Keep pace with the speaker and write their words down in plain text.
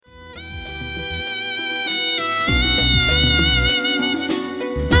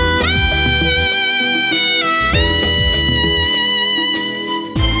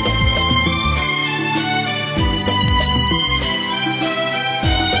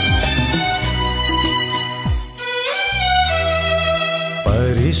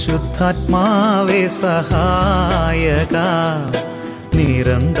പരിശുദ്ധാത്മാവേ സഹായക,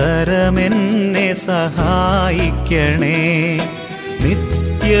 നിരന്തരമെന്നെ സഹായിക്കണേ.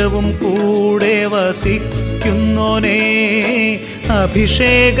 നിത്യവും കൂടെ വസിക്കുന്നോനേ,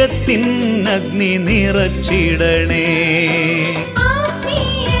 അഭിഷേകത്തിൻ അഗ്നി നിറച്ചിടണേ.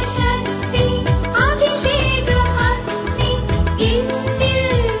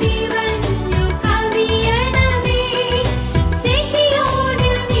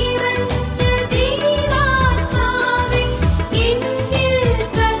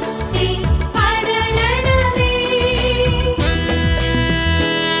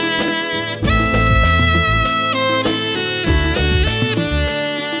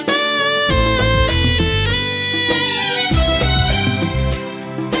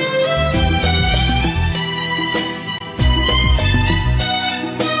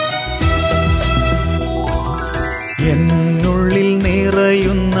 എന്നുള്ളിൽ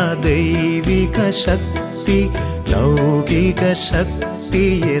നിറയുന്ന ദൈവിക ശക്തി ലൗകിക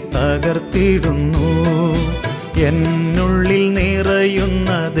ശക്തിയെ തകർത്തിടുന്നു. എന്നുള്ളിൽ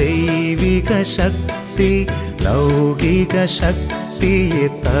നിറയുന്ന ദൈവിക ശക്തി ലൗകിക ശക്തിയെ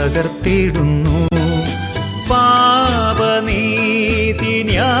തകർത്തിടുന്നു. പാപനീതി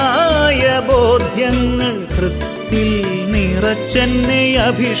ന്യായ ബോധ്യങ്ങൾ ഹൃത്തിൽ നിറച്ചെന്നെ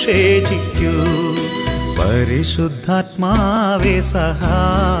അഭിഷേചിക്കൂ. പരിശുദ്ധാത്മാവേ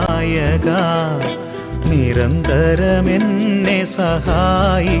സഹായക, നിരന്തരമെന്നെ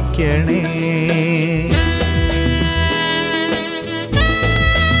സഹായിക്കണേ.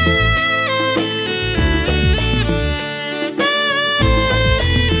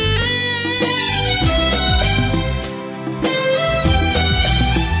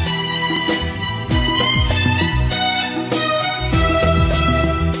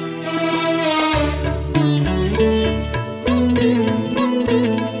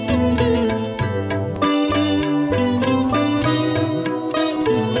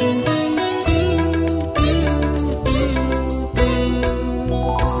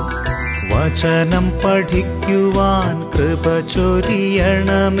 വചനം പഠിക്കുവാൻ കൃപ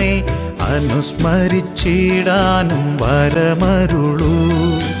ചൊരിയണമേ, അനുസ്മരിച്ചിടാനും വരമരുളൂ.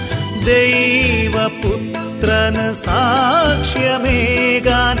 ദൈവപുത്രന്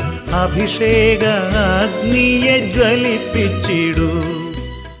സാക്ഷ്യമേകാൻ അഭിഷേക അഗ്നിയെ ജ്വലിപ്പിച്ചിടൂ.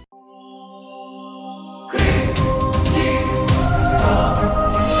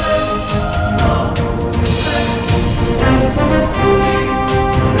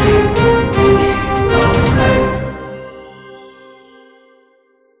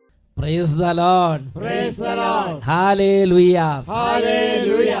 Praise the Lord. Praise the Lord. Hallelujah.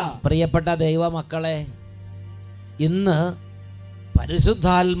 Hallelujah. പ്രിയപ്പെട്ട ദൈവമക്കളെ, ഇന്ന്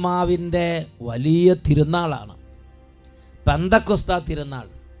പരിശുദ്ധാത്മാവിൻ്റെ വലിയ തിരുനാളാണ്, പെന്തക്കോസ്ത തിരുനാൾ,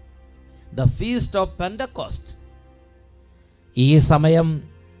 ദ ഫീസ്റ്റ് ഓഫ് പെന്തക്കോസ്റ്റ്. ഈ സമയം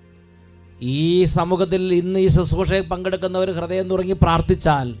ഈ സമൂഹത്തിൽ ഇന്ന് ഈ ശുശ്രൂഷയിൽ പങ്കെടുക്കുന്നവർ ഹൃദയം തുടങ്ങി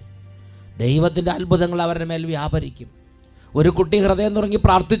പ്രാർത്ഥിച്ചാൽ ദൈവത്തിൻ്റെ അത്ഭുതങ്ങൾ അവരുടെ മേൽ വ്യാപരിക്കും. ഒരു കുട്ടി ഹൃദയം തുടങ്ങി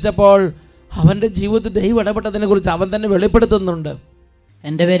പ്രാർത്ഥിച്ചപ്പോൾ അവൻ്റെ ജീവിതത്തിൽ ദൈവം ഇടപെട്ടതിനെ കുറിച്ച് അവൻ തന്നെ വെളിപ്പെടുത്തുന്നുണ്ട്.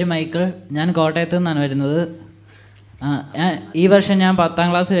 എൻ്റെ പേര് മൈക്കിൾ, ഞാൻ കോട്ടയത്തു നിന്നാണ് വരുന്നത്. ഈ വർഷം ഞാൻ 10ാം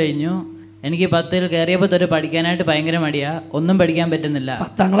ക്ലാസ് കഴിഞ്ഞു. എനിക്ക് 10ൽ കയറിയപ്പോൾ തൊട്ട് പഠിക്കാനായിട്ട് ഭയങ്കര മടിയാണ്, ഒന്നും പഠിക്കാൻ പറ്റുന്നില്ല.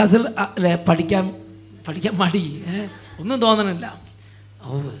 10ാം ക്ലാസ്സിൽ പഠിക്കാൻ മടി ഒന്നും തോന്നണില്ല. ഓ,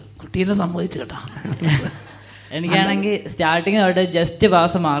 കുട്ടീനെ സമ്മതിച്ചു കേട്ടോ. എനിക്കാണെങ്കിൽ സ്റ്റാർട്ടിങ് തൊട്ട് ജസ്റ്റ്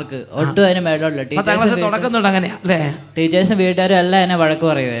പാസ് മാർക്ക്, ഒട്ടും അതിന് മേലോട്ടില്ല. ടീച്ചേഴ്സും വീട്ടുകാരും എല്ലാം എന്നെ വഴക്ക്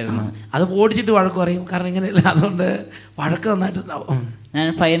പറയുമായിരുന്നു. അത് ഓടിച്ചിട്ട് വഴക്ക് പറയും, കാരണം ഇങ്ങനെയല്ല, അതുകൊണ്ട് വഴക്ക് നന്നായിട്ടുണ്ടാവും. ഞാൻ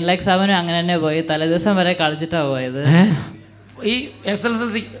ഫൈനൽ എക്സാമിനും അങ്ങനെ തന്നെ പോയി, തലേദിവസം വരെ കളിച്ചിട്ടാണ് പോയത്. ഈ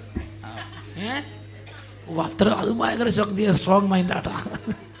SSLC അത്ര അത് ഭയങ്കര സ്ട്രോങ് മൈൻഡാട്ടാ.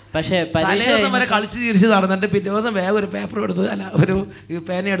 പക്ഷേ തലേദിവസം വരെ കളിച്ച് തിരിച്ച് നടന്നിട്ട് പിറ്റേ ദിവസം വേഗം ഒരു പേപ്പർ എടുത്ത് ഒരു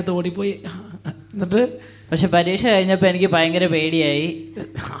പേന എടുത്ത് ഓടിപ്പോയി. എന്നിട്ട് പക്ഷെ പരീക്ഷ കഴിഞ്ഞപ്പോൾ എനിക്ക് ഭയങ്കര പേടിയായി.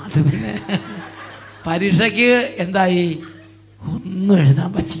 അത് പിന്നെ പരീക്ഷയ്ക്ക് എന്തായി, ഒന്നും എഴുതാൻ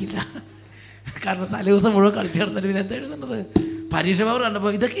പറ്റിയില്ല. കാരണം തലേദിവസം മുഴുവൻ കളിച്ച് നടന്നിട്ട് പിന്നെ എന്താ എഴുതുന്നത്? പരീക്ഷ പേപ്പർ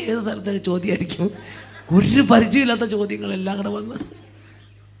കണ്ടപ്പോൾ ഇതൊക്കെ ഏത് സ്ഥലത്തൊക്കെ ചോദ്യമായിരിക്കും, ഒരു പരിചയമില്ലാത്ത ചോദ്യങ്ങളെല്ലാം കൂടെ വന്ന്.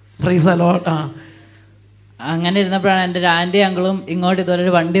 Price the Lord. അങ്ങനെ ഇരുന്നപ്പോഴാണ് എൻ്റെ ഒരു ആൻറ്റി അങ്കിളും ഇങ്ങോട്ട് ഇതുപോലെ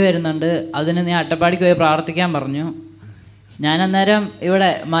ഒരു വണ്ടി വരുന്നുണ്ട്, അതിന് നീ അട്ടപ്പാടിക്ക് പോയി പ്രാർത്ഥിക്കാൻ പറഞ്ഞു. ഞാൻ അന്നേരം ഇവിടെ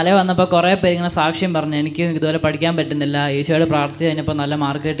മല വന്നപ്പോൾ കുറേ പേര് ഇങ്ങനെ സാക്ഷ്യം പറഞ്ഞു, എനിക്ക് ഇതുപോലെ പഠിക്കാൻ പറ്റുന്നില്ല, ഈശോയോട് പ്രാർത്ഥിച്ച് കഴിഞ്ഞപ്പോൾ നല്ല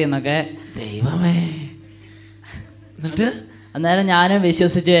മാർക്ക് കിട്ടിയെന്നൊക്കെ. ദൈവമേ. എന്നിട്ട് അന്നേരം ഞാനും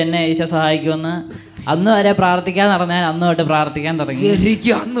വിശ്വസിച്ച് എന്നെ ഈശോ സഹായിക്കുമെന്ന്. അന്ന് വരെ പ്രാർത്ഥിക്കാൻ നടന്നാൽ അന്ന് തൊട്ട് പ്രാർത്ഥിക്കാൻ തുടങ്ങി.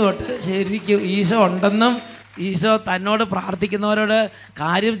 ശരിക്കും അന്ന് തൊട്ട് ശരിക്കും ഈശോ ഉണ്ടെന്നും ഈശോ തന്നോട് പ്രാർത്ഥിക്കുന്നവരോട്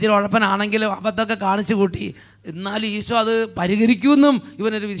കാര്യം ഇച്ചിരി ഉഴപ്പനാണെങ്കിലും അബദ്ധമൊക്കെ കാണിച്ചു കൂട്ടി, എന്നാലും ഈശോ അത് പരിഹരിക്കുമെന്നും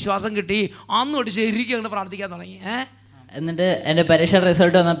ഇവനൊരു വിശ്വാസം കിട്ടി. അന്നോട്ട് ശരിക്കും അങ്ങോട്ട് പ്രാർത്ഥിക്കാൻ തുടങ്ങി. എന്നിട്ട് എൻ്റെ പരീക്ഷ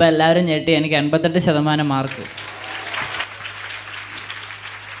റിസൾട്ട് വന്നപ്പോൾ എല്ലാവരും ഞെട്ടി. എനിക്ക് 88% മാർക്ക്.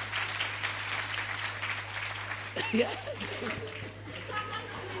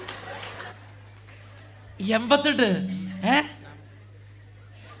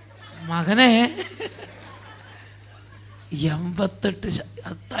 മകനെ 88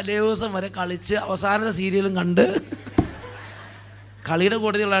 തലേ ദിവസം വരെ കളിച്ച് അവസാനത്തെ സീരിയലും കണ്ട് കളിയുടെ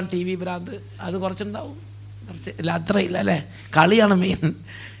കൂടുതലാണ് ടി വി ഭ്രാന്ത്. അത് കുറച്ചുണ്ടാവും, കുറച്ച് ഇല്ല, അത്രയില്ല അല്ലേ, കളിയാണ് മെയിൻ.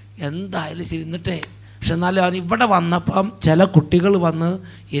 എന്തായാലും ശരി. എന്നിട്ടേ പക്ഷെ എന്നാലും അവൻ ഇവിടെ വന്നപ്പം ചില കുട്ടികൾ വന്ന്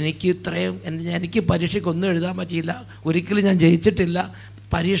എനിക്ക് പരീക്ഷയ്ക്കൊന്നും എഴുതാൻ പറ്റിയില്ല, ഒരിക്കലും ഞാൻ ജയിച്ചിട്ടില്ല,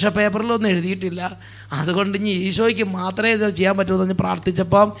 പരീക്ഷ പേപ്പറിലൊന്നും എഴുതിയിട്ടില്ല, അതുകൊണ്ട് ഇനി ഈശോയ്ക്ക് മാത്രമേ ഇത് ചെയ്യാൻ പറ്റുമെന്ന്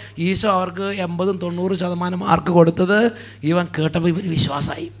പ്രാർത്ഥിച്ചപ്പം ഈശോ അവർക്ക് 80-90% മാർക്ക് കൊടുത്തത് ഇവൻ കേട്ടപ്പോൾ ഇവന്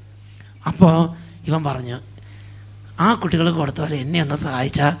വിശ്വാസമായി. അപ്പോൾ ഇവൻ പറഞ്ഞു, ആ കുട്ടികൾക്ക് കൊടുത്ത പോലെ എന്നെ ഒന്ന്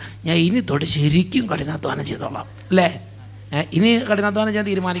സഹായിച്ചാൽ ഞാൻ ഇനി തൊട്ട് ശരിക്കും കഠിനാധ്വാനം ചെയ്തോളാം അല്ലേ. ഇനി കഠിനാധ്വാനം ഞാൻ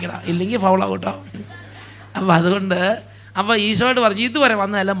തീരുമാനിക്കണം, ഇല്ലെങ്കിൽ ഫൗളാവും കേട്ടോ. അപ്പോൾ അതുകൊണ്ട് ഈശോയോട് പറഞ്ഞു, ഇതുവരെ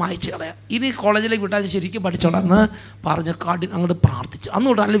വന്നതെല്ലാം മായ്ച്ചു കളയാം, ഇനി കോളേജിലേക്ക് വിട്ടാൽ ശരിക്കും പഠിച്ചോളാം എന്ന് പറഞ്ഞ് അങ്ങോട്ട് പ്രാർത്ഥിച്ചു.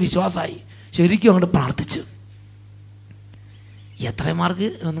 അന്നുകൊണ്ട് നല്ല വിശ്വാസമായി, ശരിക്കും അങ്ങോട്ട് പ്രാർത്ഥിച്ചു. എത്ര മാർക്ക്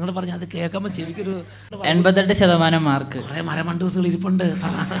നിങ്ങൾ പറഞ്ഞു? അത് കേൾക്കുമ്പോൾ ശരിക്കൊരു 88% മാർക്ക്. കുറേ മരമണ്ടൂസുകൾ ഇരിപ്പുണ്ട്.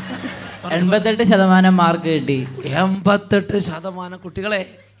 88% മാർക്ക് കിട്ടി. 88%. കുട്ടികളെ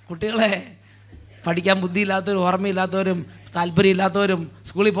പഠിക്കാൻ ബുദ്ധിയില്ലാത്തവരും ഓർമ്മയില്ലാത്തവരും താല്പര്യമില്ലാത്തവരും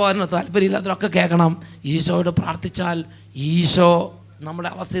സ്കൂളിൽ പോകാനോ താല്പര്യമില്ലാത്തവരും ഒക്കെ കേൾക്കണം. ഈശോയോട് പ്രാർത്ഥിച്ചാൽ ഈശോ നമ്മുടെ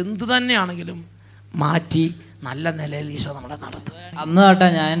അവസ്ഥ എന്തു തന്നെയാണെങ്കിലും മാറ്റി നല്ല നിലയിൽ ഈശോ നമ്മളെ നടത്തും. അന്ന് തൊട്ടാ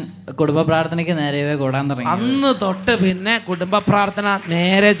ഞാൻ കുടുംബ പ്രാർത്ഥനയ്ക്ക് നേരെ കൂടാൻ തുടങ്ങി. അന്ന് തൊട്ട് പിന്നെ കുടുംബ പ്രാർത്ഥന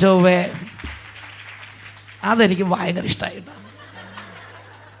നേരെ ചൊവ്വേ, അതെനിക്ക് ഭയങ്കര ഇഷ്ടമായിട്ടാണ്.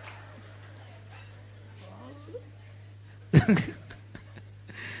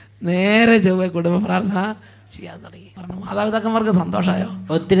 നേരെ ചൊവ്വേ കുടുംബ പ്രാർത്ഥന ചെയ്യാൻ തുടങ്ങി. കാരണം മാതാപിതാക്കന്മാർക്ക് സന്തോഷമായോ?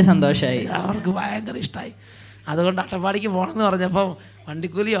 ഒത്തിരി സന്തോഷമായി, അവർക്ക് ഭയങ്കര ഇഷ്ടമായി. അതുകൊണ്ട് അട്ടപ്പാടിക്ക് പോകണമെന്ന് പറഞ്ഞപ്പം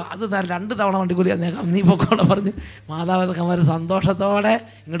വണ്ടിക്കൂലിയോ അത് 2 തവണ വണ്ടിക്കൂലി തന്നേക്കാം, നീ പൊക്കോടെ പറഞ്ഞ് മാതാപിതാക്കന്മാർ സന്തോഷത്തോടെ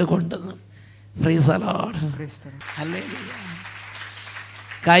ഇങ്ങോട്ട് കൊണ്ടുവന്നു. Price the Lord. ഹല്ലേലൂയ.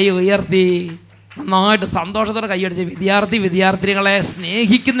 കൈ ഉയർത്തി നന്നായിട്ട് സന്തോഷത്തോടെ കൈയടിച്ച് വിദ്യാർത്ഥിനികളെ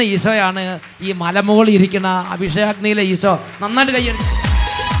സ്നേഹിക്കുന്ന ഈശോയാണ് ഈ മലമുകളിൽ ഇരിക്കുന്ന അഭിഷേകാഗ്നിയിലെ ഈശോ. നന്നായിട്ട് കൈയടിച്ച്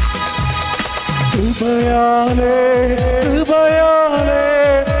കൃപയാലേ കൃപയാലേ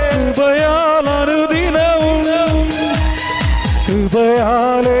കൃപയാലനുദിനവും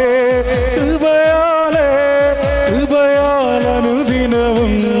കൃപയാലേ കൃപയാലേ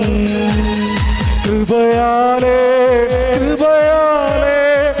കൃപയാലനുദിനവും കൃപയാലേ കൃപയാലേ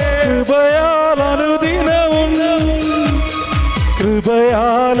കൃപയാലനുദിനവും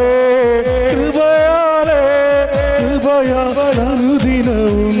കൃപയാലേ കൃപയാലേ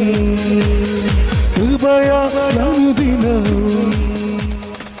കൃപയാലനുദിനവും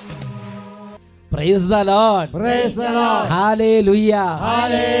price the Lord. Praise the Lord. Hallelujah.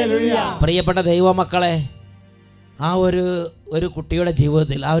 Hallelujah. പ്രിയപ്പെട്ട ദൈവമക്കളെ, ആ ഒരു കുട്ടിയുടെ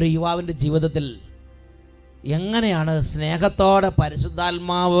ജീവിതത്തിൽ, ആ ഒരു യുവാവിൻ്റെ ജീവിതത്തിൽ എങ്ങനെയാണ് സ്നേഹത്തോടെ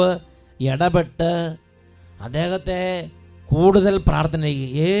പരിശുദ്ധാത്മാവ് ഇടപെട്ട് അദ്ദേഹത്തെ കൂടുതൽ പ്രാർത്ഥനയിലേക്ക്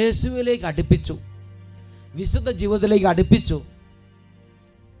യേശുവിലേക്ക് അടുപ്പിച്ചു, വിശുദ്ധ ജീവിതത്തിലേക്ക് അടുപ്പിച്ചു,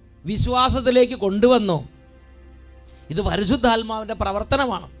 വിശ്വാസത്തിലേക്ക് കൊണ്ടുവന്നു. ഇത് പരിശുദ്ധാത്മാവിൻ്റെ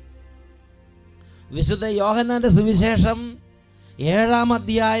പ്രവർത്തനമാണ്. വിശുദ്ധ യോഹന്നാൻ്റെ സുവിശേഷം 7-ാം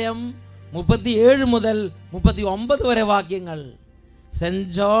അധ്യായം 37 മുതൽ 39 വരെ വാക്യങ്ങൾ.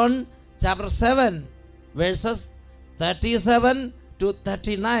 Cent John chapter 7 versus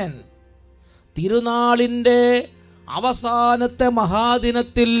 37-39. തിരുനാളിൻ്റെ അവസാനത്തെ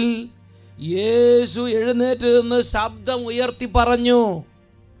മഹാദിനത്തിൽ യേശു എഴുന്നേറ്റ് നിന്ന് ശബ്ദം ഉയർത്തി പറഞ്ഞു,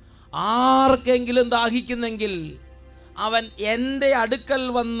 ആർക്കെങ്കിലും ദാഹിക്കുന്നെങ്കിൽ അവൻ എൻ്റെ അടുക്കൽ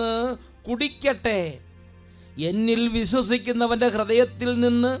വന്ന് കുടിക്കട്ടെ. എന്നിൽ വിശ്വസിക്കുന്നവൻ്റെ ഹൃദയത്തിൽ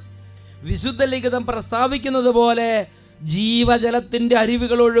നിന്ന് വിശുദ്ധ ലിഖിതം പ്രസ്താവിക്കുന്നത് പോലെ ജീവജലത്തിൻ്റെ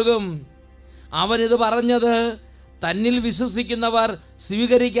അരുവികൾ ഒഴുകും. അവനിത് പറഞ്ഞത് തന്നിൽ വിശ്വസിക്കുന്നവർ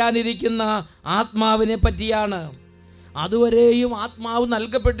സ്വീകരിക്കാനിരിക്കുന്ന ആത്മാവിനെ പറ്റിയാണ്. അതുവരെയും ആത്മാവ്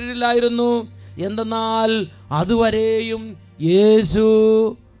നൽകപ്പെട്ടിട്ടില്ലായിരുന്നു, എന്തെന്നാൽ അതുവരെയും യേശു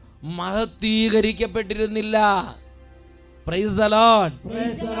മഹത്വീകരിക്കപ്പെട്ടിരുന്നില്ല. Praise the Lord.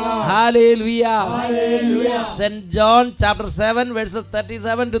 Praise the Lord. Hallelujah. Hallelujah. St. John chapter 7 verses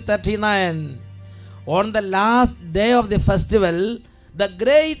 37-39. On the last day of the festival, the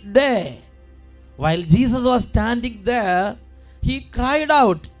great day, while Jesus was standing there, he cried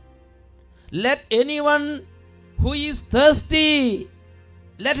out, "Let anyone who is thirsty,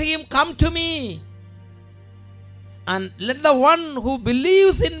 let him come to me. And let the one who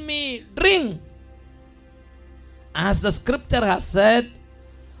believes in me drink. As the scripture has said,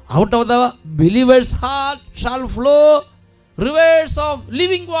 out of the believer's heart shall flow rivers of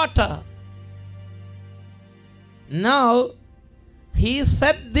living water. Now, he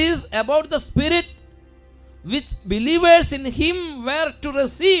said this about the Spirit which believers in him were to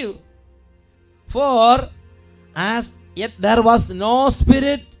receive. For as yet there was no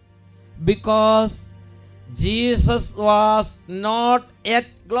Spirit, because Jesus was not yet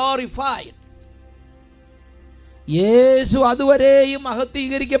glorified. യേശു അതുവരെയും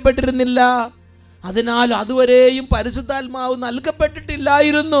മഹത്വീകരിക്കപ്പെട്ടിരുന്നില്ല. അതിനാൽ അതുവരെയും പരിശുദ്ധാത്മാവ്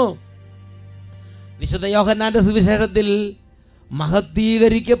നൽകപ്പെട്ടിട്ടില്ലായിരുന്നു. വിശുദ്ധ യോഹന്നാന്റെ സുവിശേഷത്തിൽ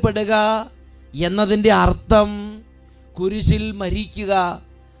മഹത്വീകരിക്കപ്പെടുക എന്നതിൻ്റെ അർത്ഥം കുരിശിൽ മരിക്കുക,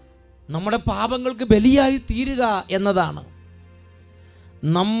 നമ്മുടെ പാപങ്ങൾക്ക് ബലിയായി തീരുക എന്നതാണ്.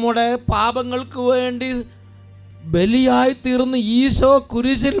 നമ്മുടെ പാപങ്ങൾക്ക് വേണ്ടി ബലിയായി തീർന്ന് ഈശോ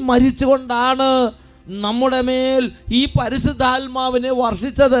കുരിശിൽ മരിച്ചുകൊണ്ടാണ് നമ്മുടെ മേൽ ഈ പരിശുദ്ധാത്മാവിനെ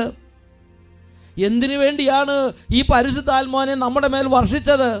വർഷിച്ചത്. എന്തിനു വേണ്ടിയാണ് ഈ പരിശുദ്ധാത്മാവിനെ നമ്മുടെ മേൽ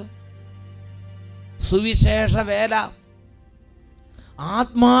വർഷിച്ചത്? സുവിശേഷ വേല,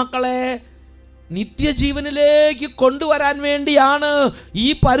 ആത്മാക്കളെ നിത്യജീവനിലേക്ക് കൊണ്ടുവരാൻ വേണ്ടിയാണ് ഈ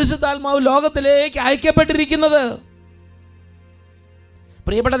പരിശുദ്ധാത്മാവ് ലോകത്തിലേക്ക് അയക്കപ്പെട്ടിരിക്കുന്നത്.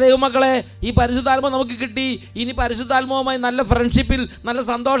 പ്രിയപ്പെട്ട ദൈവമക്കളെ, ഈ പരിശുദ്ധാത്മാവ് നമുക്ക് കിട്ടി. ഇനി പരിശുദ്ധാത്മാവുമായി നല്ല ഫ്രണ്ട്ഷിപ്പിൽ, നല്ല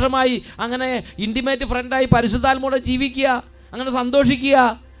സന്തോഷമായി, അങ്ങനെ ഇൻറ്റിമേറ്റ് ഫ്രണ്ടായി പരിശുദ്ധാത്മാവോടെ ജീവിക്കുക, അങ്ങനെ സന്തോഷിക്കുക.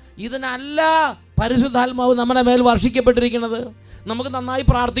 ഇതിനല്ല പരിശുദ്ധാത്മാവ് നമ്മുടെ മേൽ വർഷിക്കപ്പെട്ടിരിക്കുന്നത്. നമുക്ക് നന്നായി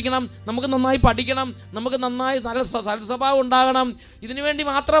പ്രാർത്ഥിക്കണം, നമുക്ക് നന്നായി പഠിക്കണം, നമുക്ക് നന്നായി നല്ല സൽസ്വഭാവം ഉണ്ടാകണം. ഇതിനു വേണ്ടി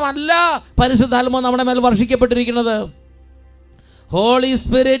മാത്രമല്ല പരിശുദ്ധാത്മാവ് നമ്മുടെ മേൽ വർഷിക്കപ്പെട്ടിരിക്കുന്നത്. Holy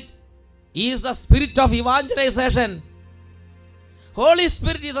spirit is the spirit of evangelisation. Holy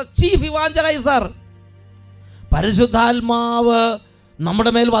spirit is a chief evangeliser. പരിശുദ്ധാത്മാവ്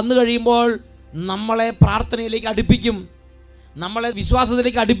നമ്മുടെ മേൽ വന്നു കഴിയുമ്പോൾ നമ്മളെ പ്രാർത്ഥനയിലേക്ക് അടുപ്പിക്കും, നമ്മളെ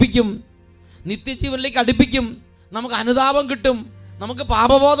വിശ്വാസത്തിലേക്ക് അടുപ്പിക്കും, നിത്യജീവനിലേക്ക് അടുപ്പിക്കും. നമുക്ക് അനുതാപം കിട്ടും, നമുക്ക്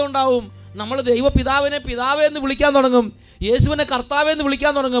പാപബോധം ഉണ്ടാവും, നമ്മൾ ദൈവപിതാവിനെ പിതാവേ എന്ന് വിളിക്കാൻ തുടങ്ങും, യേശുവിനെ കർത്താവേ എന്ന്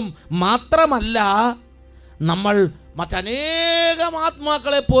വിളിക്കാൻ തുടങ്ങും. മാത്രമല്ല, നമ്മൾ മറ്റനേകം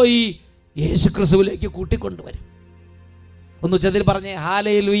ആത്മാക്കളെ പോയി യേശു ക്രിസ്തുവിലേക്ക് കൂട്ടിക്കൊണ്ടുവരും. ഒന്ന് ഉച്ചത്തിൽ പറഞ്ഞേ,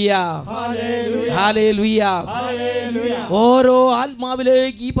 ഹല്ലേലൂയ, ഹല്ലേലൂയ. ഓരോ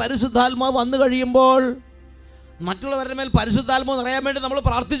ആത്മാവിലേക്ക് ഈ പരിശുദ്ധാത്മാവ് വന്നു കഴിയുമ്പോൾ, മറ്റുള്ളവരുടെ മേൽ പരിശുദ്ധാത്മാവ് നിറയാൻ വേണ്ടി നമ്മൾ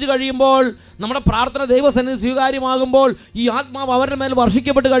പ്രാർത്ഥിച്ചു കഴിയുമ്പോൾ, നമ്മുടെ പ്രാർത്ഥന ദൈവസന്നിധി സ്വീകാര്യമാകുമ്പോൾ, ഈ ആത്മാവ് അവരുടെ മേൽ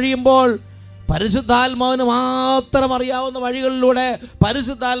വർഷിക്കപ്പെട്ട് കഴിയുമ്പോൾ, പരിശുദ്ധാത്മാവിന് മാത്രം അറിയാവുന്ന വഴികളിലൂടെ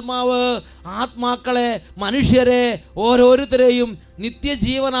പരിശുദ്ധാത്മാവ് ആത്മാക്കളെ, മനുഷ്യരെ, ഓരോരുത്തരെയും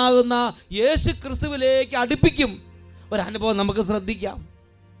നിത്യജീവനാകുന്ന യേശു ക്രിസ്തുവിലേക്ക് അടുപ്പിക്കും. ഒരനുഭവം നമുക്ക് ശ്രദ്ധിക്കാം.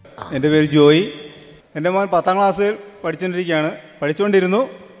 എൻ്റെ പേര് ജോയി. എൻ്റെ മോൻ 10ാം ക്ലാസ്സിൽ പഠിച്ചുകൊണ്ടിരുന്നു.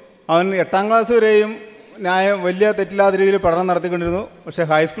 അവൻ 8ാം ക്ലാസ് വരെയും വലിയ തെറ്റില്ലാത്ത രീതിയിൽ പഠനം നടത്തിക്കൊണ്ടിരുന്നു. പക്ഷേ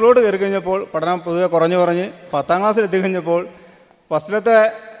ഹൈസ്കൂളോട് കയറി കഴിഞ്ഞപ്പോൾ പഠനം പൊതുവെ കുറഞ്ഞ് 10ാം ക്ലാസ്സിൽ എത്തിക്കഴിഞ്ഞപ്പോൾ ഫസ്റ്റിലത്തെ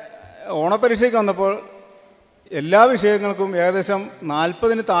ഓണപരീക്ഷയ്ക്ക് വന്നപ്പോൾ എല്ലാ വിഷയങ്ങൾക്കും ഏകദേശം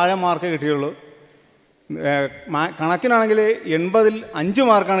 40-ന് താഴെ മാർക്ക് കിട്ടിയുള്ളൂ. കണക്കിനാണെങ്കിൽ 80-ൽ 5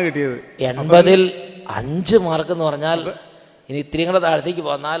 മാർക്കാണ് കിട്ടിയത്. 80-ൽ 5 മാർക്ക് എന്ന് പറഞ്ഞാൽ ഇനി ഇത്തിരി കൂടെ താഴത്തേക്ക്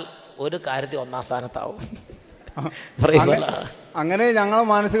പോന്നാൽ ഒരു കാര്യത്തിൽ 1ാം സ്ഥാനത്താവും. അങ്ങനെ ഞങ്ങൾ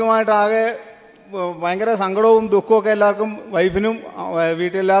മാനസികമായിട്ടാകെ ഭയങ്കര സങ്കടവും ദുഃഖമൊക്കെ എല്ലാവർക്കും, വൈഫിനും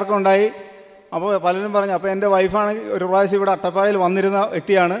വീട്ടിലെല്ലാവർക്കും ഉണ്ടായി. അപ്പോൾ പലരും പറഞ്ഞു. അപ്പോൾ എൻ്റെ വൈഫാണ് ഒരു പ്രാവശ്യം ഇവിടെ അട്ടപ്പാടിയിൽ വന്നിരുന്ന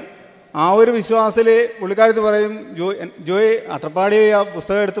വ്യക്തിയാണ്. ആ ഒരു വിശ്വാസത്തിൽ പുള്ളിക്കാരത്ത് പറയും, ജോയ് അട്ടപ്പാടി ആ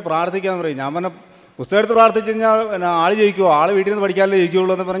പുസ്തകം എടുത്ത് പ്രാർത്ഥിക്കാമെന്ന് പറയും. ഞാൻ പറഞ്ഞ പുസ്തകം എടുത്ത് പ്രാർത്ഥിച്ചു കഴിഞ്ഞാൽ ആൾ ജയിക്കുമോ, ആൾ വീട്ടിൽ നിന്ന് പഠിക്കാനല്ലേ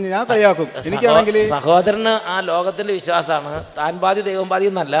ജയിക്കുള്ളൂ എന്ന് പറഞ്ഞ് ഞാൻ കളിയാക്കും. എനിക്കാണെങ്കിൽ സഹോദരന് ആ ലോകത്തിന്റെ വിശ്വാസമാണ്. താൻ പാതി ദൈവം പാതി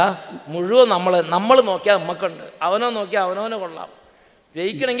എന്നല്ല, മുഴുവൻ നമ്മൾ നോക്കിയാൽ നമുക്കുണ്ട്, അവനോ നോക്കിയാൽ അവനോന് കൊള്ളാം,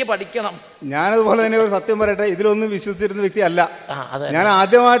 ജയിക്കണമെങ്കിൽ പഠിക്കണം. ഞാനതുപോലെ തന്നെ ഒരു സത്യം പറയട്ടെ, ഇതിലൊന്നും വിശ്വസിച്ചിരുന്ന വ്യക്തിയല്ല. ഞാൻ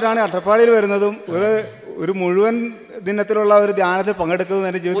ആദ്യമായിട്ടാണ് അട്ടപ്പാടിയിൽ വരുന്നതും ഒരു മുഴുവൻ ദിനത്തിലുള്ള ഒരു ധ്യാനത്തിൽ പങ്കെടുക്കുന്നത്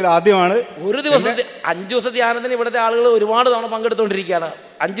എൻ്റെ ജീവിതത്തിൽ ആദ്യമാണ്. ഒരു ദിവസത്തെ 5 ദിവസത്തെ ധ്യാനത്തിന് ഇവിടുത്തെ ആളുകൾ ഒരുപാട് തവണ പങ്കെടുത്തുകൊണ്ടിരിക്കുകയാണ്.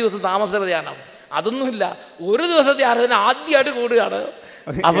 5 ദിവസം താമസ ധ്യാനം അതൊന്നുമില്ല, ഒരു ദിവസത്തെ ധ്യാനത്തിന് ആദ്യമായിട്ട് കൂടുകയാണ്.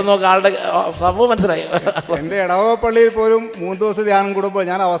 അപ്പൊ നോക്ക് ആളുടെ സംഭവം മനസ്സിലായി. എൻ്റെ ഇടവപ്പള്ളിയിൽ പോലും 3 ദിവസം ധ്യാനം കൂടുമ്പോൾ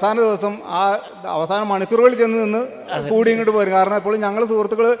ഞാൻ അവസാന ദിവസം അവസാന മണിക്കൂറുകളിൽ ചെന്ന് നിന്ന് കൂടി ഇങ്ങോട്ട് പോരും. കാരണം എപ്പോഴും ഞങ്ങൾ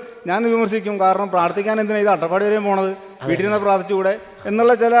സുഹൃത്തുക്കൾ ഞാൻ വിമർശിക്കും, കാരണം പ്രാർത്ഥിക്കാൻ എന്തിനാണ് ഇത് അട്ടപ്പാടി വരെയും പോണത്, വീട്ടിൽ നിന്ന് പ്രാർത്ഥിച്ചുകൂടെ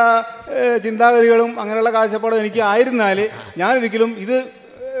എന്നുള്ള ചില ചിന്താഗതികളും അങ്ങനെയുള്ള കാഴ്ചപ്പാടും എനിക്ക് ആയിരുന്നാൽ ഞാനൊരിക്കലും ഇത്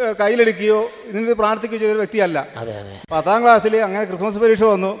കയ്യിലെടുക്കുകയോ ഇതിന് പ്രാർത്ഥിക്കുകയോ ചെയ്തൊരു വ്യക്തിയല്ല. 10ാം ക്ലാസ്സിൽ അങ്ങനെ ക്രിസ്മസ് പരീക്ഷ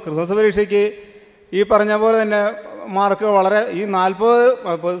വന്നു. ക്രിസ്മസ് പരീക്ഷയ്ക്ക് ഈ പറഞ്ഞ പോലെ തന്നെ മാർക്ക് വളരെ ഈ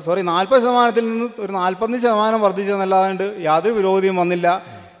 40% നിന്ന് ഒരു 45% വർദ്ധിച്ചെന്നല്ലാണ്ട് യാതൊരു വിരോധിയും വന്നില്ല.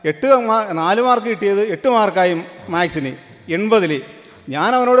 4 മാർക്ക് കിട്ടിയത് 8 മാർക്കായി മാത്സിന് 80. ഞാൻ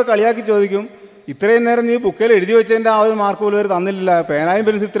അവനോട് കളിയാക്കി ചോദിക്കും, ഇത്രയും നേരം നീ ബുക്കിൽ എഴുതി വെച്ചതിൻ്റെ ആ ഒരു മാർക്ക് പോലും അവർ തന്നില്ല, പേനായും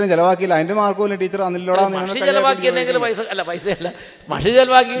പെൻസിൽ ഇത്രയും ചിലവാക്കിയില്ല, അതിൻ്റെ മാർക്ക് പോലും ടീച്ചർ തന്നില്ലോടാ.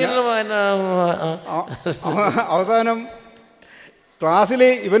 അവസാനം ക്ലാസ്സിൽ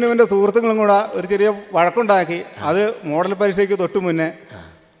ഇവൻ്റെ സുഹൃത്തുക്കളും കൂടെ ഒരു ചെറിയ വഴക്കുണ്ടാക്കി. അത് മോഡൽ പരീക്ഷയ്ക്ക് തൊട്ട് മുന്നേ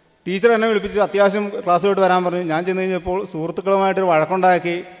ടീച്ചർ എന്നെ വിളിപ്പിച്ച് അത്യാവശ്യം ക്ലാസ്സിലോട്ട് വരാൻ പറഞ്ഞു. ഞാൻ ചെന്ന് കഴിഞ്ഞപ്പോൾ സുഹൃത്തുക്കളുമായിട്ടൊരു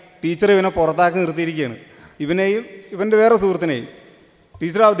വഴക്കുണ്ടാക്കി ടീച്ചർ ഇവനെ പുറത്താക്കി നിർത്തിയിരിക്കുകയാണ്, ഇവനെയും ഇവൻ്റെ വേറെ സുഹൃത്തിനെയും.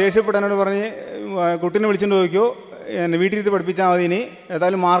 ടീച്ചർ ദേഷ്യപ്പെട്ടെന്നോട് പറഞ്ഞ് കുട്ടീനെ വിളിച്ചുകൊണ്ട് ചോദിക്കുമോ, എന്നെ വീട്ടിലിരുത്തി പഠിപ്പിച്ചാൽ മതി, ഇനി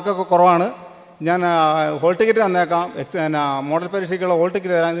ഏതായാലും മാർക്കൊക്കെ കുറവാണ്, ഞാൻ ഹോൾ ടിക്കറ്റ് തന്നേക്കാം, മോഡൽ പരീക്ഷയ്ക്കുള്ള ഹോൾ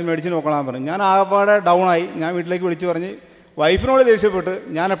ടിക്കറ്റ് തരാൻ ഇത് മേടിച്ച് നോക്കണം പറഞ്ഞു. ഞാൻ ആകപ്പാടെ ഡൗണായി. ഞാൻ വീട്ടിലേക്ക് വിളിച്ച് പറഞ്ഞ് വൈഫിനോട് ദേഷ്യപ്പെട്ടു.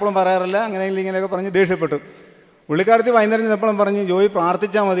 ഞാൻ എപ്പോഴും പറയാറില്ല, അങ്ങനെയെങ്കിലും ഇങ്ങനെയൊക്കെ പറഞ്ഞ് ദേഷ്യപ്പെട്ടു. പുള്ളിക്കാരത്തി വൈകുന്നേരം ചെന്നപ്പോഴും പറഞ്ഞ് ജോയി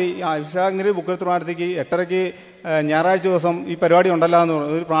പ്രാർത്ഥിച്ചാൽ മതി, ഇഷാങ്ങിന് ബുക്കെടുത്ത് പ്രാർത്ഥിക്ക്, 8:30 ഞായറാഴ്ച ദിവസം ഈ പരിപാടി ഉണ്ടല്ലോ എന്ന്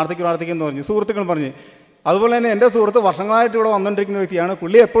പറഞ്ഞു, ഒരു പ്രാർത്ഥിക്കുമെന്ന് പറഞ്ഞു. സുഹൃത്തുക്കൾ പറഞ്ഞ് അതുപോലെ തന്നെ എൻ്റെ സുഹൃത്ത് വർഷങ്ങളായിട്ട് ഇവിടെ വന്നുകൊണ്ടിരിക്കുന്ന വ്യക്തിയാണ്.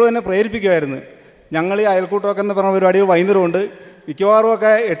 പുള്ളി എപ്പോഴും എന്നെ പ്രേരിപ്പിക്കുമായിരുന്നു. ഞങ്ങൾ ഈ അയൽക്കൂട്ടമൊക്കെ എന്ന് പറഞ്ഞ പരിപാടികൾ വൈകുന്നേരമുണ്ട്, മിക്കവാറും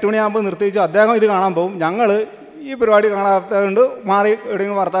ഒക്കെ 8 മണിയാകുമ്പോൾ നിർത്തിച്ച് അദ്ദേഹം ഇത് കാണാൻ പോകും, ഞങ്ങൾ ഈ പരിപാടി കാണാത്തതുകൊണ്ട് മാറി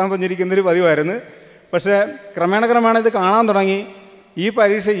എവിടെയെങ്കിലും വർത്താനം പറഞ്ഞിരിക്കുന്നൊരു പതിവായിരുന്നു. പക്ഷേ ക്രമേണ ഇത് കാണാൻ തുടങ്ങി. ഈ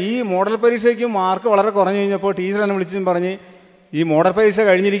മോഡൽ പരീക്ഷയ്ക്ക് മാർക്ക് വളരെ കുറഞ്ഞു കഴിഞ്ഞപ്പോൾ ടീച്ചർ എന്നെ വിളിച്ചും പറഞ്ഞ് ഈ മോഡൽ പരീക്ഷ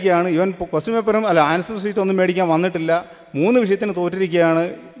കഴിഞ്ഞിരിക്കുകയാണ്, ഇവൻ ക്വസ്റ്റ്യൻ പേപ്പറും ആൻസർ ഷീറ്റ് ഒന്നും മേടിക്കാൻ വന്നിട്ടില്ല, 3 വിഷയത്തിന് തോറ്റിരിക്കുകയാണ്,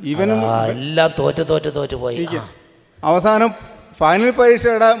 ഇവനും എല്ലാം തോറ്റ് പോയി. അവസാനം ഫൈനൽ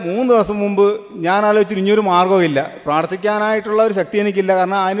പരീക്ഷയുടെ 3 ദിവസം മുമ്പ് ഞാൻ ആലോചിച്ചു ഇനിയൊരു മാർഗ്ഗമില്ല, പ്രാർത്ഥിക്കാനായിട്ടുള്ള ഒരു ശക്തി എനിക്കില്ല,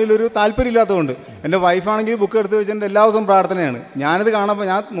 കാരണം അതിനൊരു താല്പര്യമില്ലാത്തതുകൊണ്ട്. എൻ്റെ വൈഫാണെങ്കിൽ ബുക്ക് എടുത്ത് വെച്ചിട്ട് എല്ലാ ദിവസവും പ്രാർത്ഥനയാണ്. ഞാനിത് കാണുമ്പോൾ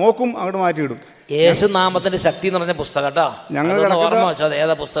ഞാൻ നോക്കും, അങ്ങോട്ട് മാറ്റിവിടും. യേശുനാമത്തിന്റെ ശക്തി എന്ന് പറഞ്ഞ പുസ്തകം കേട്ടോ, ഞങ്ങൾ ഓർമ്മ വെച്ചത്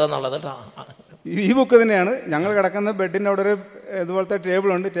ഏതാ പുസ്തകം എന്നുള്ളത് കേട്ടോ. ഈ ബുക്ക് തന്നെയാണ്. ഞങ്ങൾ കിടക്കുന്ന ബെഡിൻ്റെ അവിടെ ഒരു ഇതുപോലത്തെ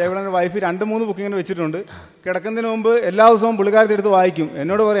ടേബിളുണ്ട്. ടേബിളിൻ്റെ വൈഫ് 2-3 ബുക്ക് ഇങ്ങനെ വെച്ചിട്ടുണ്ട്. കിടക്കുന്നതിന് മുമ്പ് എല്ലാ ദിവസവും പുള്ളിക്കാരത്തി എടുത്ത് വായിക്കും.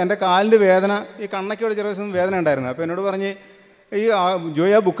 എന്നോട് പറയും എൻ്റെ കാലിൻ്റെ വേദന, ഈ കണ്ണയ്ക്കോട് ചെറിയ ദിവസം വേദന ഉണ്ടായിരുന്നു. അപ്പോൾ എന്നോട് പറഞ്ഞ് ഈ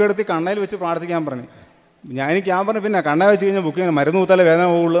ജോയി ആ ബുക്ക് എടുത്ത് കണ്ണയിൽ വെച്ച് പ്രാർത്ഥിക്കാൻ പറഞ്ഞു. ഞാൻ പറഞ്ഞു പിന്നെ കണ്ണ വെച്ച് കഴിഞ്ഞാൽ ബുക്ക് ഇങ്ങനെ മരുന്ന് കൂത്താലേ വേദന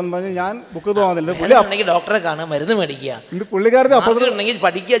പോകുള്ളൂ എന്ന് പറഞ്ഞ് ഞാൻ ബുക്ക് തോന്നുന്നില്ല. പുള്ളി ഡോക്ടറെ കാണുക, മരുന്ന് മേടിക്കുക, പുള്ളിക്കാരത്തെ അപ്പുറത്തുണ്ടെങ്കിൽ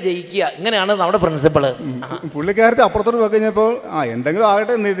പഠിക്കുക, ജയിക്കുക, ഇങ്ങനെയാണ് നമ്മുടെ പ്രിൻസിപ്പിള്. പുള്ളിക്കാരത്തെ അപ്പുറത്തോട്ട് പോയി കഴിഞ്ഞപ്പോൾ എന്തെങ്കിലും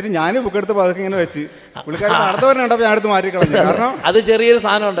ആകട്ടെ എന്നെതിരെ ഞാൻ ബുക്ക് എടുത്ത് പതുക്കെ ഇങ്ങനെ വെച്ച് പുള്ളിക്കാരത്തെ അടുത്തവരുണ്ടപ്പോൾ ഞാൻ അടുത്ത് മാറ്റിക്കളഞ്ഞു. കാരണം അത് ചെറിയൊരു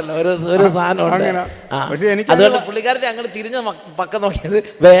സാധനം ഉണ്ടല്ലോ, ഒരു സാധനം അങ്ങനെ. പക്ഷെ എനിക്ക് അതുകൊണ്ട് പുള്ളിക്കാരത്തെ അങ്ങനെ തിരിഞ്ഞ പക്കം നോക്കിയത്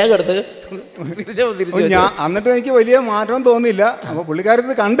വേഗം എടുത്ത് തിരിച്ചു. ഞാൻ എന്നിട്ട് എനിക്ക് വലിയ മാറ്റം തോന്നിയില്ല. അപ്പോൾ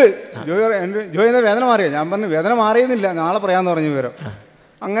പുള്ളിക്കാരത്ത് കണ്ട് ജോയിൻ്റെ വേദന മാറിയ ഞാൻ പറഞ്ഞു വേദന മാറിയെന്നില്ല, നാളെ പറയാമെന്ന് പറഞ്ഞു വിവരം.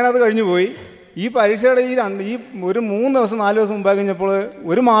 അങ്ങനെ അത് കഴിഞ്ഞു പോയി. ഈ പരീക്ഷയുടെ ഈ ഒരു 3 ദിവസം 4 ദിവസം മുമ്പേ കഴിഞ്ഞപ്പോൾ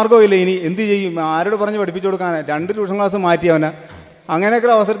ഒരു മാർഗ്ഗവും ഇല്ല, ഇനി എന്ത് ചെയ്യും, ആരോട് പറഞ്ഞ് പഠിപ്പിച്ചു കൊടുക്കാനാണ്. 2 ട്യൂഷൻ ക്ലാസ് മാറ്റി അവനെ. അങ്ങനെയൊക്കെ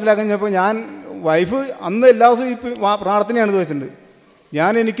അവസരത്തിലാക്കി കഴിഞ്ഞപ്പോൾ ഞാൻ വൈഫ് അന്ന് എല്ലാ ദിവസവും ഈ പ്രാർത്ഥനയാണ് വെച്ചിട്ടുണ്ട്.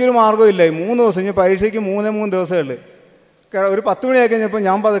 എനിക്കൊരു മാർഗ്ഗമില്ല. 3 ദിവസം ഇനി പരീക്ഷയ്ക്ക് 3 ദിവസമേ ഉള്ളൂ. ഒരു 10 മണിയായി കഴിഞ്ഞപ്പോൾ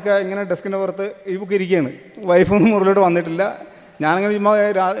ഞാൻ പതുക്കെ ഇങ്ങനെ ഡെസ്കിൻ്റെ പുറത്ത് ഈ ബുക്ക് ഇരിക്കുകയാണ്. വൈഫൊന്നും മുറിലോട്ട് വന്നിട്ടില്ല. ഞാനങ്ങനെ ചുമ്മാ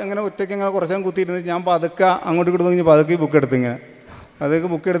അങ്ങനെ ഒറ്റയ്ക്ക് ഇങ്ങനെ കുറച്ച് നേരം കുത്തിയിരുന്ന് ഞാൻ പതുക്കെ അങ്ങോട്ട് ഇങ്ങോട്ട് നോക്കി പതുക്കെ ബുക്ക് എടുത്ത് ഇങ്ങനെ അതൊക്കെ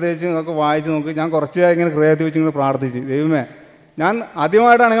ബുക്ക് എടുത്ത് വെച്ച് ഇതൊക്കെ വായിച്ച് നോക്കി. ഞാൻ കുറച്ച് ഇങ്ങനെ ഹൃദയത്തിൽ വെച്ച് ഇങ്ങനെ പ്രാർത്ഥിച്ച്, ദൈവമേ, ഞാൻ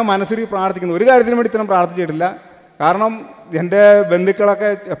ആദ്യമായിട്ടാണെങ്കിൽ മനസ്സിൽ പ്രാർത്ഥിക്കുന്നത്. ഒരു കാര്യത്തിന് വേണ്ടി ഇത്രയും പ്രാർത്ഥിച്ചിട്ടില്ല. കാരണം എൻ്റെ ബന്ധുക്കളൊക്കെ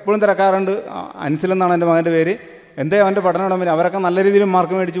എപ്പോഴും തിരക്കാറുണ്ട്. അൻസിലെന്നാണ് എൻ്റെ മകൻ്റെ പേര്. അവൻ്റെ പഠനം ഇടം വരും. അവരൊക്കെ നല്ല രീതിയിൽ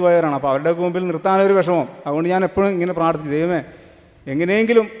മാർക്ക് മേടിച്ച് പോയവരാണ്. അപ്പോൾ അവരുടെ മുമ്പിൽ നിർത്താനൊരു വിഷമം. അതുകൊണ്ട് ഞാൻ എപ്പോഴും ഇങ്ങനെ പ്രാർത്ഥിച്ചു, ദൈവമേ,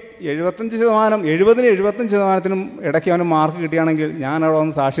 എങ്ങനെയെങ്കിലും 70-75% ഇടയ്ക്ക് അവന് മാർക്ക് കിട്ടുകയാണെങ്കിൽ ഞാൻ അവിടെ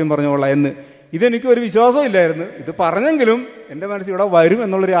വന്ന് സാക്ഷ്യം പറഞ്ഞുകൊള്ളാം എന്ന്. ഇതെനിക്കൊരു വിശ്വാസം ഇല്ലായിരുന്നു. ഇത് പറഞ്ഞെങ്കിലും എൻ്റെ മനസ്സിൽ ഇവിടെ വരും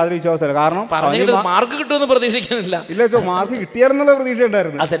എന്നുള്ളൊരു യാതൊരു വിശ്വാസമില്ല. കാരണം മാർക്ക് കിട്ടുമെന്ന് പ്രതീക്ഷിക്കുന്നില്ല. ഇല്ല, മാർക്ക് കിട്ടിയാലെന്നുള്ള പ്രതീക്ഷ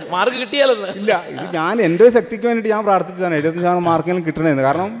ഉണ്ടായിരുന്നു. മാർക്ക് കിട്ടിയാലെന്ന് ഇല്ല. ഇത് ഞാൻ എൻ്റെ ശക്തിക്ക് വേണ്ടിയിട്ട് ഞാൻ പ്രാർത്ഥിച്ചതാണ് 75% മാർക്കെങ്കിലും കിട്ടണമെന്ന്.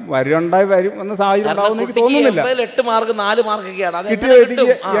 കാരണം വരും എന്ന സാഹചര്യം ഉണ്ടാവുമെന്ന് എനിക്ക് തോന്നുന്നില്ല. 8 മാർക്ക് 4 മാർക്കൊക്കെയാണ് കിട്ടിയ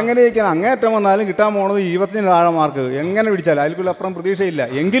വ്യക്തിക്ക് എങ്ങനെ ഇരിക്കാൻ അങ്ങേറ്റം വന്നാലും കിട്ടാൻ പോണത് 20-ന് താഴെ മാർക്ക് എങ്ങനെ പിടിച്ചാലും അതിൽക്കുള്ള അപ്പുറം പ്രതീക്ഷയില്ല.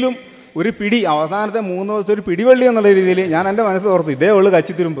 എങ്കിലും ഒരു പിടി അവസാനത്തെ 3 ദിവസം ഒരു പിടിവള്ളി എന്നുള്ള രീതിയിൽ ഞാൻ എൻ്റെ മനസ്സ് ഓർത്തു, ഇതേ ഉള്ളു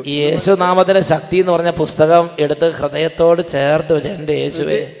കച്ചിത്തുരുമ്പ്. യേശുനാമത്തിന്റെ ശക്തി എന്ന് പറഞ്ഞ പുസ്തകം എടുത്ത് ഹൃദയത്തോട് ചേർത്ത് വെച്ച എൻ്റെ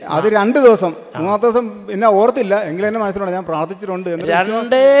യേശുവേ. അത് 2 ദിവസം, 3-ാമത്തെ ദിവസം പിന്നെ ഓർത്തില്ല, എങ്കിലും എൻ്റെ മനസ്സിലുണ്ട് ഞാൻ പ്രാർത്ഥിച്ചിട്ടുണ്ട്.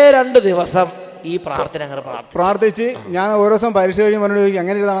 2 ദിവസം ഈ പ്രാർത്ഥന അങ്ങനെ പ്രാർത്ഥിച്ച് ഞാൻ ഓരോ ദിവസം പരീക്ഷ കഴിയുമ്പോൾ അവനോട് ചോദിക്കും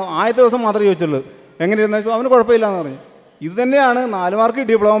എങ്ങനെ ഇരുന്നാണ്. ആദ്യത്തെ ദിവസം മാത്രമേ ചോദിച്ചുള്ളൂ എങ്ങനെ ഇരുന്ന വെച്ചാൽ അവന് കുഴപ്പമില്ല എന്ന് പറഞ്ഞു. ഇത് തന്നെയാണ് 4 മാർക്ക്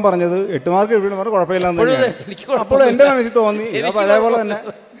കിട്ടിയപ്പോൾ അവൻ പറഞ്ഞത് 8 മാർക്ക് കിട്ടിയപ്പോൾ കുഴപ്പമില്ല എന്ന് തന്നെയാണ്. അപ്പോൾ എൻ്റെ മനസ്സിൽ തോന്നി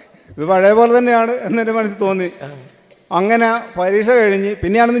ഇത് പഴയ പോലെ തന്നെയാണ് എന്നെൻ്റെ മനസ്സിൽ തോന്നി. അങ്ങനെ പരീക്ഷ കഴിഞ്ഞ്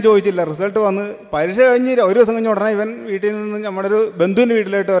പിന്നെയാണെന്ന് ചോദിച്ചില്ല. റിസൾട്ട് വന്ന് പരീക്ഷ കഴിഞ്ഞ് ഒരു ദിവസം കഴിഞ്ഞ് ഉടനെ ഇവൻ വീട്ടിൽ നിന്ന് നമ്മുടെ ഒരു ബന്ധുവിൻ്റെ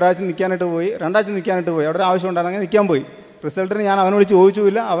വീട്ടിലായിട്ട് 1 ആഴ്ച നിൽക്കാനായിട്ട് പോയി, 2 ആഴ്ച നിൽക്കാനായിട്ട് പോയി. അവിടെ ഒരു ആവശ്യം ഉണ്ടായിരുന്നു, അങ്ങനെ നിൽക്കാൻ പോയി. റിസൾട്ടിന് ഞാൻ അവനോട്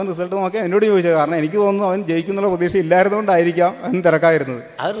ചോദിച്ചുമില്ല. അവൻ റിസൾട്ട് നോക്കി എന്നോട് ചോദിച്ചത്. കാരണം എനിക്ക് തോന്നുന്നു അവൻ ജയിക്കുന്നുള്ള പ്രതീക്ഷ ഇല്ലായിരുന്നുകൊണ്ടായിരിക്കാം അവൻ തിരക്കായിരുന്നത്.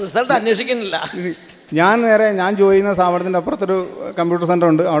 അത് റിസൾട്ട് അന്വേഷിക്കുന്നില്ല. ഞാൻ ജോലി ചെയ്യുന്ന സ്ഥാപനത്തിൻ്റെ അപ്പുറത്തൊരു കമ്പ്യൂട്ടർ സെൻ്റർ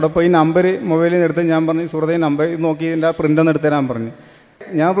ഉണ്ട്. അവിടെ പോയി നമ്പർ മൊബൈലിൽ നിന്ന് എടുത്ത് ഞാൻ പറഞ്ഞു, സുഹൃത്തെ നമ്പർ നോക്കി ഇതിൻ്റെ പ്രിൻ്റ് ഒന്ന് എടുത്ത് തരാൻ പറഞ്ഞു.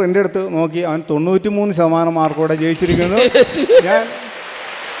 ഞാൻ പ്രിൻ്റ് എടുത്ത് നോക്കി, അവൻ 93% മാർക്കോടെ ജയിച്ചിരിക്കുന്നു. ഞാൻ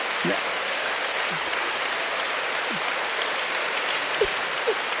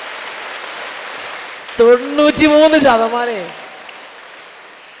 93%.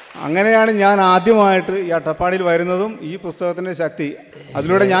 അങ്ങനെയാണ് ഞാൻ ആദ്യമായിട്ട് ഈ അട്ടപ്പാടിയിൽ വരുന്നതും ഈ പുസ്തകത്തിൻ്റെ ശക്തി.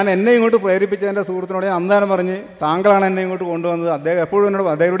 അതിലൂടെ ഞാൻ എന്നെ ഇങ്ങോട്ട് പ്രേരിപ്പിച്ച എൻ്റെ സുഹൃത്തിനോട് ഞാൻ അന്നേരം പറഞ്ഞ്, താങ്കളാണ് എന്നെ ഇങ്ങോട്ട് കൊണ്ടുവന്നത്. അദ്ദേഹം എപ്പോഴും എന്നോട്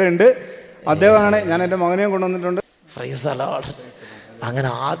അദ്ദേഹം ഇവിടെ ഉണ്ട്, അദ്ദേഹമാണ്. ഞാൻ എൻ്റെ മകനെയും കൊണ്ടുവന്നിട്ടുണ്ട്. Price the Lord. അങ്ങനെ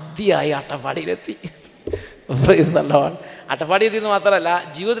ആദ്യമായി അട്ടപ്പാടിയിലെത്തി. Price the Lord. അട്ടപ്പാടി എത്തിയെന്ന് മാത്രമല്ല,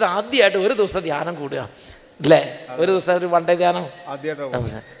 ജീവിതത്തിൽ ആദ്യമായിട്ട് ഒരു ദിവസം ധ്യാനം കൂടുക അല്ലേ? ഒരു ദിവസം ഒരു വൺ ഡേ ധ്യാനം.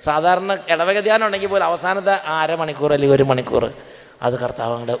 സാധാരണ ഇടവക ധ്യാനം ഉണ്ടെങ്കിൽ പോലും അവസാനത്തെ 1/2 മണിക്കൂർ അല്ലെങ്കിൽ 1 മണിക്കൂർ അത്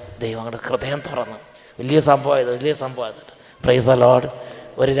കർത്താവങ്ങളുടെ ദൈവങ്ങളുടെ ഹൃദയം തുറന്ന് വലിയ സംഭവമായത്. Price the Lord.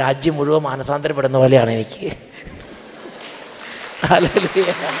 ഒരു രാജ്യം മുഴുവൻ മാനസാന്തരപ്പെടുന്ന പോലെയാണ് എനിക്ക്. Hallelujah,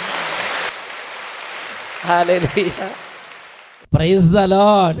 hallelujah. Price the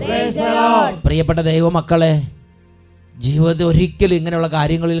Lord. പ്രിയപ്പെട്ട ദൈവമക്കളെ, ജീവിതത്തിൽ ഒരിക്കലും ഇങ്ങനെയുള്ള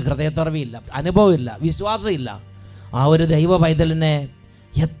കാര്യങ്ങളിൽ ഹൃദയത്തുറവിയില്ല, അനുഭവമില്ല, വിശ്വാസമില്ല. ആ ഒരു ദൈവ പൈതലിനെ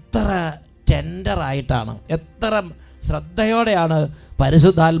എത്ര ടെൻഡറായിട്ടാണ്, എത്ര ശ്രദ്ധയോടെയാണ്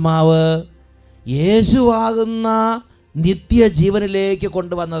പരിശുദ്ധാത്മാവ് യേശുവാകുന്ന നിത്യജീവനിലേക്ക്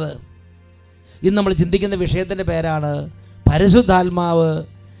കൊണ്ടുവന്നത്. ഇന്ന് നമ്മൾ ചിന്തിക്കുന്ന വിഷയത്തിൻ്റെ പേരാണ് പരിശുദ്ധാത്മാവ്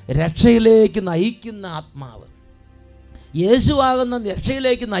രക്ഷയിലേക്ക് നയിക്കുന്ന ആത്മാവ്. യേശുവാകുന്ന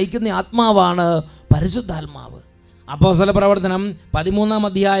രക്ഷയിലേക്ക് നയിക്കുന്ന ആത്മാവാണ് പരിശുദ്ധാത്മാവ്. അപ്പോസ്തല പ്രവർത്തനം 13-ാം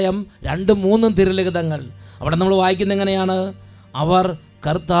അധ്യായം 2-3 തിരുലിഖിതങ്ങൾ. അവിടെ നമ്മൾ വായിക്കുന്നത് എങ്ങനെയാണ്? അവർ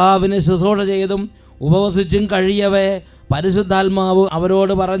കർത്താവിന് ശുശ്രൂഷ ചെയ്തും ഉപവസിച്ചും കഴിയവേ പരിശുദ്ധാത്മാവ്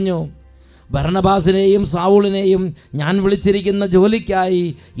അവരോട് പറഞ്ഞു, ബർന്നബാസിനെയും സാവൂളിനെയും ഞാൻ വിളിച്ചിരിക്കുന്ന ജോലിക്കായി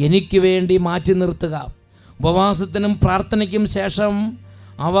എനിക്ക് വേണ്ടി മാറ്റി നിർത്തുക. ഉപവാസത്തിനും പ്രാർത്ഥനയ്ക്കും ശേഷം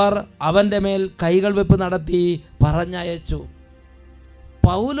അവർ അവൻ്റെ മേൽ കൈകൾ വെപ്പ് നടത്തി പറഞ്ഞയച്ചു.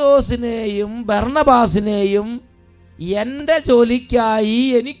 പൗലോസിനെയും ബർന്നബാസിനെയും എൻ്റെ ജോലിക്കായി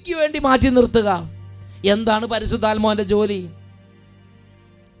എനിക്ക് വേണ്ടി മാറ്റി നിർത്തുക. എന്താണ് പരിശുദ്ധാത്മാവിൻ്റെ ജോലി?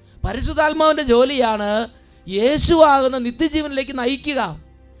 പരിശുദ്ധാത്മാവിൻ്റെ ജോലിയാണ് യേശുവാകുന്ന നിത്യജീവനിലേക്ക് നയിക്കുക.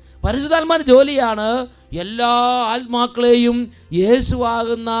 പരിശുദ്ധാത്മാവിൻ്റെ ജോലിയാണ് എല്ലാ ആത്മാക്കളെയും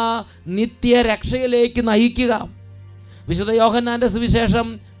യേശുവാകുന്ന നിത്യരക്ഷയിലേക്ക് നയിക്കുക. വിശുദ്ധ യോഹന്നാൻ്റെ സുവിശേഷം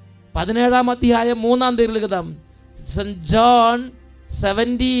 17-ാം അധ്യായം 3-ാം തിരുലിഖിതം, സെന്റ് ജോൺ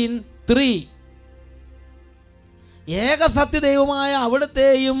 17:3. ഏകസത്യദൈവമായ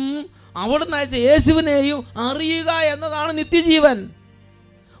അവിടുത്തെയും അവിടുന്ന് അയച്ച യേശുവിനെയും അറിയുക എന്നതാണ് നിത്യജീവൻ.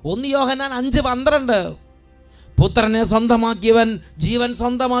 1 യോഹന്നാൻ 5:12. പുത്രനെ സ്വന്തമാക്കിയവൻ ജീവൻ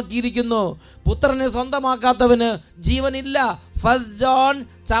സ്വന്തമാക്കിയിരിക്കുന്നു, പുത്രനെ സ്വന്തമാക്കാത്തവന് ജീവനില്ല. 1 ജോൺ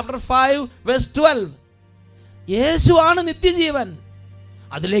 5:12. യേശുവാണ് നിത്യജീവൻ.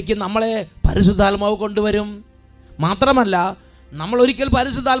 അതിലേക്ക് നമ്മളെ പരിശുദ്ധാത്മാവ് കൊണ്ടുവരും. മാത്രമല്ല, നമ്മൾ ഒരിക്കൽ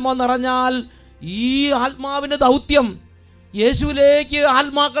പരിശുദ്ധാത്മാവ് നിറഞ്ഞാൽ ഈ ആത്മാവിൻ്റെ ദൗത്യം യേശുവിലേക്ക്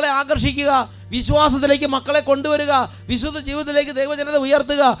ആത്മാക്കളെ ആകർഷിക്കുക, വിശ്വാസത്തിലേക്ക് മക്കളെ കൊണ്ടുവരിക, വിശുദ്ധ ജീവിതത്തിലേക്ക് ദൈവജനത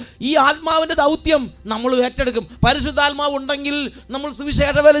ഉയർത്തുക. ഈ ആത്മാവിൻ്റെ ദൗത്യം നമ്മൾ ഏറ്റെടുക്കും. പരിശുദ്ധാത്മാവ് ഉണ്ടെങ്കിൽ നമ്മൾ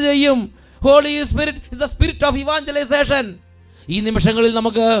സുവിശേഷ വേല ചെയ്യും. Holy spirit is the spirit of evangelisation. ഈ നിമിഷങ്ങളിൽ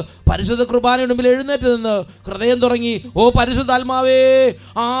നമുക്ക് പരിശുദ്ധ കുർബാനയുടെ മുമ്പിൽ എഴുന്നേറ്റ് നിന്ന് ഹൃദയം തുടങ്ങി, ഓ പരിശുദ്ധാത്മാവേ,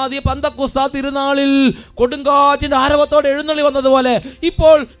 ആദ്യ പെന്തക്കോസ്താ തിരുനാളിൽ കൊടുങ്കാറ്റിൻ്റെ ആരവത്തോടെ എഴുന്നള്ളി വന്നതുപോലെ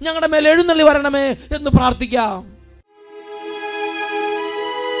ഇപ്പോൾ ഞങ്ങളുടെ മേൽ എഴുന്നള്ളി വരണമേ എന്ന് പ്രാർത്ഥിക്കാം.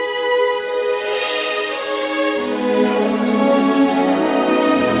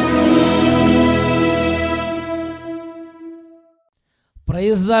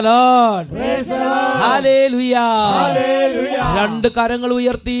 Praise the Lord. Praise the Lord. Hallelujah. Hallelujah. 2 കരങ്ങൾ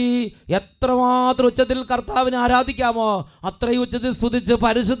ഉയർത്തി എത്രമാത്രം ഉച്ചത്തിൽ കർത്താവിനെ ആരാധിക്കാമോ അത്രയും ഉച്ചത്തിൽ സ്തുതിച്ച്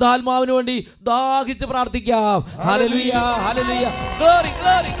പരിശുദ്ധാത്മാവിന് വേണ്ടി ദാഹിച്ച് പ്രാർത്ഥിക്കാം. Hallelujah. Hallelujah. Glory,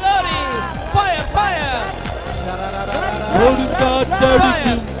 glory, glory. Fire, fire.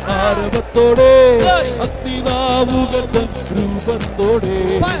 കൊടുങ്കാറ്റടിക്കും ആരവത്തോടെ അഗ്നിനാവുകത്തൻ രൂപത്തോടെ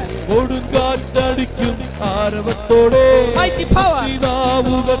കൊടുങ്കാറ്റടിക്കും ആരവത്തോടെ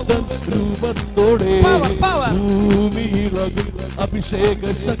അഗ്നിനാവുകത്തൻ രൂപത്തോടെ ഭൂമിയിളകും അഭിഷേക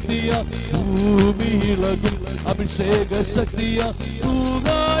ശക്തിയ ഭൂമിയിളകും അഭിഷേക ശക്തിയ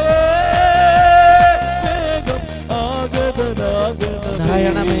വേഗം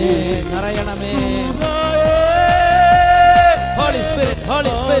നിറയണമേ നിറയണമേ. Holy Spirit,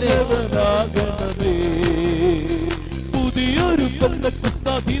 Holy Spirit. പുതിയൊരു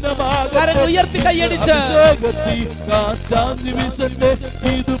കരങ്ങൾ ഉയർത്തി കൈയടിച്ച്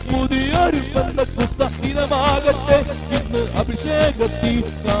ഇത് പുതിയൊരു പെന്തക്കോസ്ത് ദിനമാകട്ടെ. ഇന്ന് അഭിഷേകത്തിൽ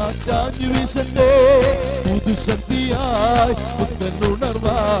കാറ്റാഞ്ഞു വീശട്ടെ. പുതുശക്തിയായി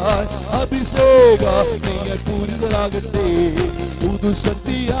പുത്തനുണർവായി അഭിഷേക നീയ പൂരിതരാകട്ടെ.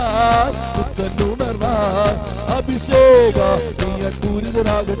 പുതുശക്തിയായി പുത്തനുണർവായി അഭിഷേക നീയ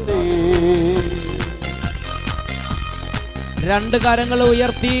പൂരിതരാകട്ടെ. രണ്ട് കരങ്ങൾ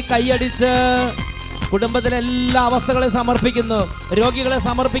ഉയർത്തി കൈയടിച്ച് കുടുംബത്തിലെ എല്ലാ അവസ്ഥകളെ സമർപ്പിക്കുന്നു. രോഗികളെ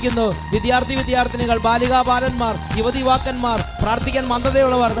സമർപ്പിക്കുന്നു. വിദ്യാർത്ഥിനികൾ, ബാലികാ ബാലന്മാർ, യുവതിവാക്കന്മാർ, പ്രാർത്ഥിക്കാൻ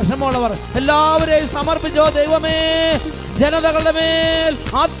മന്ദതയുള്ളവർ, വിഷമമുള്ളവർ എല്ലാവരെയും സമർപ്പിച്ചോ. ദൈവമേ, ജനതകളുടെ മേൽ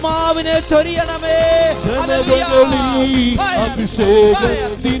ആത്മാവിനെ ചൊരിയണമേ.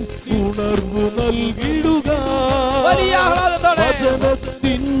 അഭിഷേകത്തിൻ ഉണർവ് നൽകിടുക. വലിയ ആഹ്ലാദത്തോടെ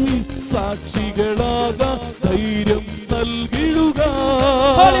സാക്ഷികളാകാൻ ധൈര്യം നൽകിടുക.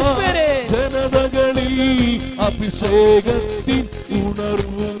 ജനതകളിൽ അഭിഷേകത്തിൻ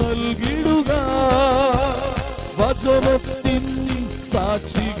ഉണർവ് നൽകിടുക. വചനത്തിൻ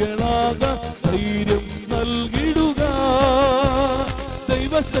സാക്ഷികളാകാൻ ധൈര്യം നൽകിടുക.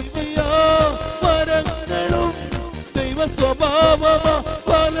 ദൈവശക്തിയാ വരങ്ങളും ദൈവ സ്വഭാവമാ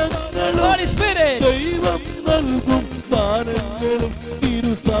ഫലങ്ങളും ദൈവം നൽകും ദാനങ്ങളും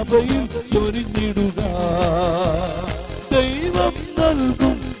തിരുസഭയിൽ ചൊരിഞ്ഞിടുക. ദൈവം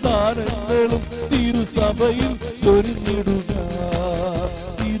നൽകും ദാനങ്ങളും തിരുസഭയിൽ ചൊരിഞ്ഞിടുക.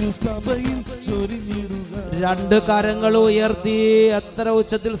 തിരുസഭയിൽ ചൊരിഞ്ഞിടുക. രണ്ട് കരങ്ങൾ ഉയർത്തി എത്ര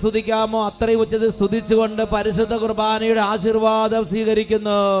ഉച്ചത്തിൽ സ്തുതിക്കാമോ അത്രയും ഉച്ചത്തിൽ സ്തുതിച്ചുകൊണ്ട് പരിശുദ്ധ കുർബാനയുടെ ആശീർവാദം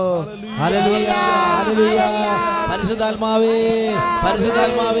സ്വീകരിക്കുന്നു. Hallelujah, hallelujah. പരിശുദ്ധാത്മാവേ,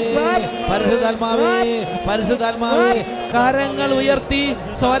 പരിശുദ്ധാത്മാവേ, പരിശുദ്ധാത്മാവേ, പരിശുദ്ധാത്മാവേ. കരങ്ങൾ ഉയർത്തി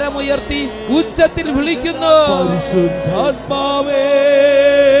സ്വരമുയർത്തി ഉച്ചത്തിൽ വിളിക്കുന്നു. പരിശുദ്ധാത്മാവേ,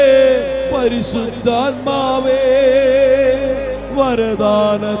 പരിശുദ്ധാത്മാവേ,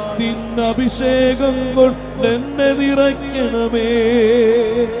 വരദാനത്തിൻ അഭിഷേകം കൊണ്ട് എന്നെ നിറയ്ക്കണമേ.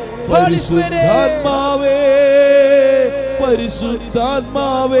 പരിശുദ്ധാത്മാവേ,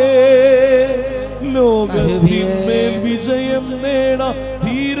 പരിശുദ്ധാത്മാവേ, ലോകത്തിന്മേൽ വിജയം നേടാം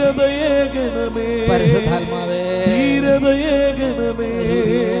ധീരതയേകണമേ. പരിശുദ്ധാത്മാവേ, ധീരതയേകണമേ,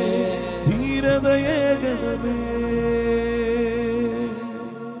 ധീരതയേ